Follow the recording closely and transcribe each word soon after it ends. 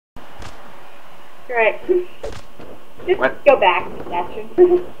Right. Just What? go back,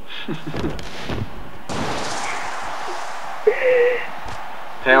 Sebastian.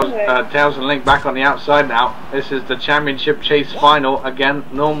 Tails and Link back on the outside now. This is the championship chase final. Again,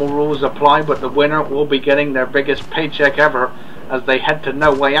 normal rules apply, but the winner will be getting their biggest paycheck ever as they head to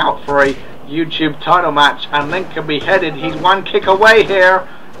No Way Out for a YouTube title match. And Link can be headed. He's one kick away here.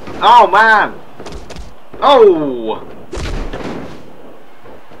 Oh man! Oh!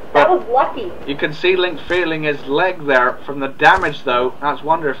 That was lucky. You can see Link feeling his leg there from the damage, though. I just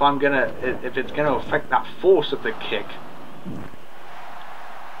wonder if it's gonna affect that force of the kick.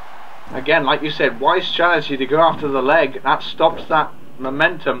 Again, like you said, wise strategy to go after the leg. That stops that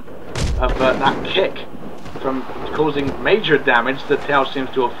momentum of that kick from causing major damage that Tails seems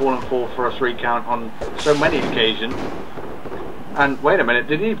to have fallen for a 3 count on so many occasions. And wait a minute,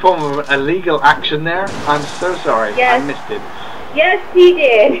 did he perform an illegal action there? I'm so sorry, yes. I missed it. Yes, he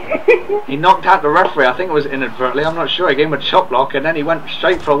did. He knocked out the referee, I think it was inadvertently, I'm not sure. He gave him a chop block and then he went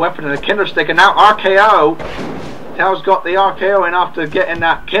straight for a weapon and a kendo stick, and now RKO. Tails got the RKO in after getting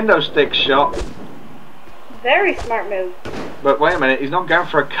that kendo stick shot. Very smart move. But wait a minute, he's not going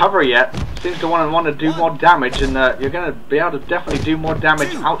for a cover yet. Seems to want to do more damage, and you're going to be able to definitely do more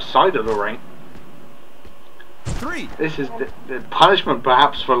damage outside of the ring. 3. This is the punishment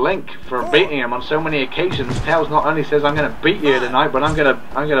perhaps for Link for beating him on so many occasions. Tails not only says I'm going to beat you tonight, but I'm going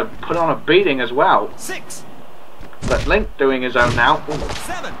to put on a beating as well. 6. But Link doing his own now. Ooh.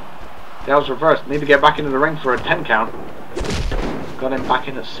 7. Tails reversed. Need to get back into the ring for a 10 count. Got him back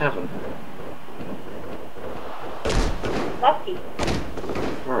in at 7. Lucky.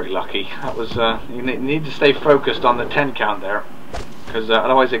 Very lucky. That was you need to stay focused on the 10 count there, because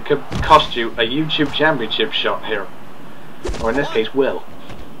otherwise it could cost you a YouTube championship shot here, or in this case will.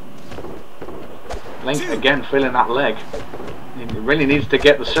 Link again feeling that leg. He really needs to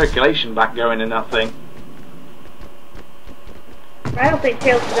get the circulation back going in that thing. I don't think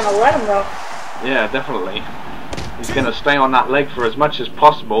Tails is going to let him though. Yeah, definitely. He's going to stay on that leg for as much as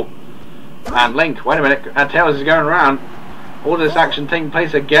possible. And Link, wait a minute, Tails is going around. All this action taking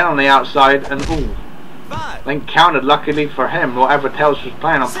place again on the outside, and ooh, Link countered luckily for him whatever Tails was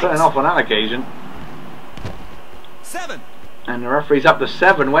planning on putting off on that occasion. 7. And the referee's up to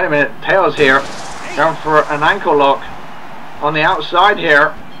 7. Wait a minute, Tails here, going for an ankle lock on the outside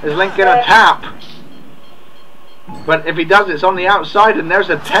here. Is Link gonna tap? But if he does, it's on the outside, and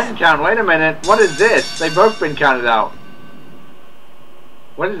there's a 10 count. Wait a minute, what is this? They've both been counted out.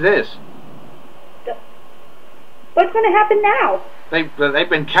 What is this? What's going to happen now? They've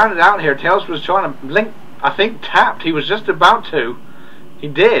been counted out here. Tails was trying to Link, I think, tapped. He was just about to. He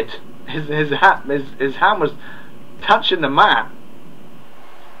did. His hand was touching the mat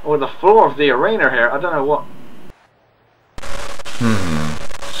or the floor of the arena here. I don't know what.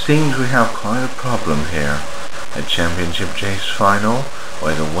 Seems we have quite a problem here. A championship chase final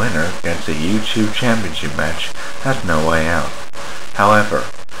where the winner gets a YouTube championship match has no way out. However,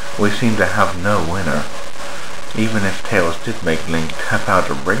 we seem to have no winner. Even if Tails did make Link tap out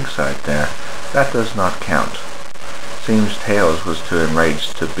of ringside there, that does not count. Seems Tails was too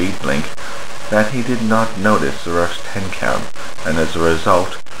enraged to beat Link that he did not notice the ref's 10 count, and as a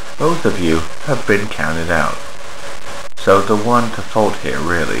result, both of you have been counted out. So the one to fault here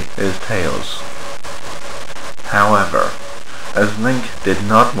really is Tails. However, as Link did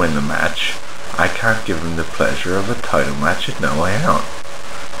not win the match, I can't give him the pleasure of a title match at No Way Out.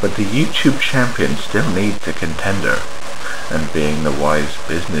 But the YouTube champion still needs a contender, and being the wise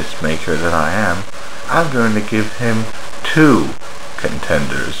business maker that I am, I'm going to give him 2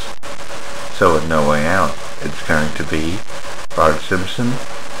 contenders. So at No Way Out, it's going to be Bart Simpson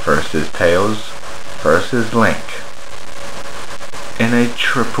versus Tails versus Link in a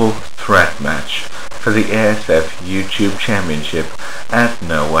triple threat match for the ASF YouTube Championship at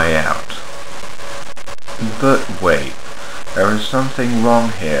No Way Out. But wait. There is something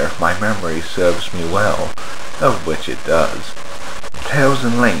wrong here if my memory serves me well, of which it does. Tails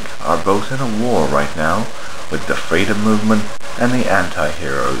and Link are both in a war right now with the Freedom Movement and the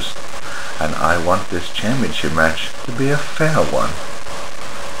anti-heroes, and I want this championship match to be a fair one.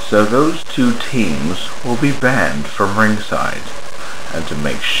 So those 2 teams will be banned from ringside, and to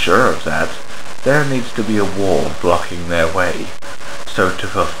make sure of that, there needs to be a wall blocking their way. So to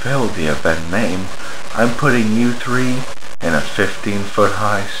fulfill the event name, I'm putting you 3 in a 15-foot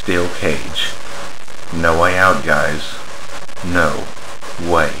high steel cage. No way out, guys. No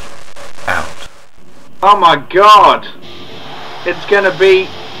way out. Oh my god! It's gonna be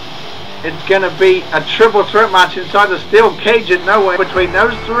a triple threat match inside the steel cage at No Way between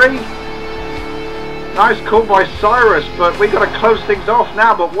those 3. Nice call by Cyrus, but we got to close things off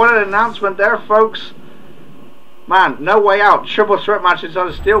now. But what an announcement there, folks. Man, no way out. Triple threat matches on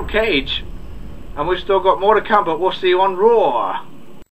a steel cage. And we've still got more to come, but we'll see you on Raw.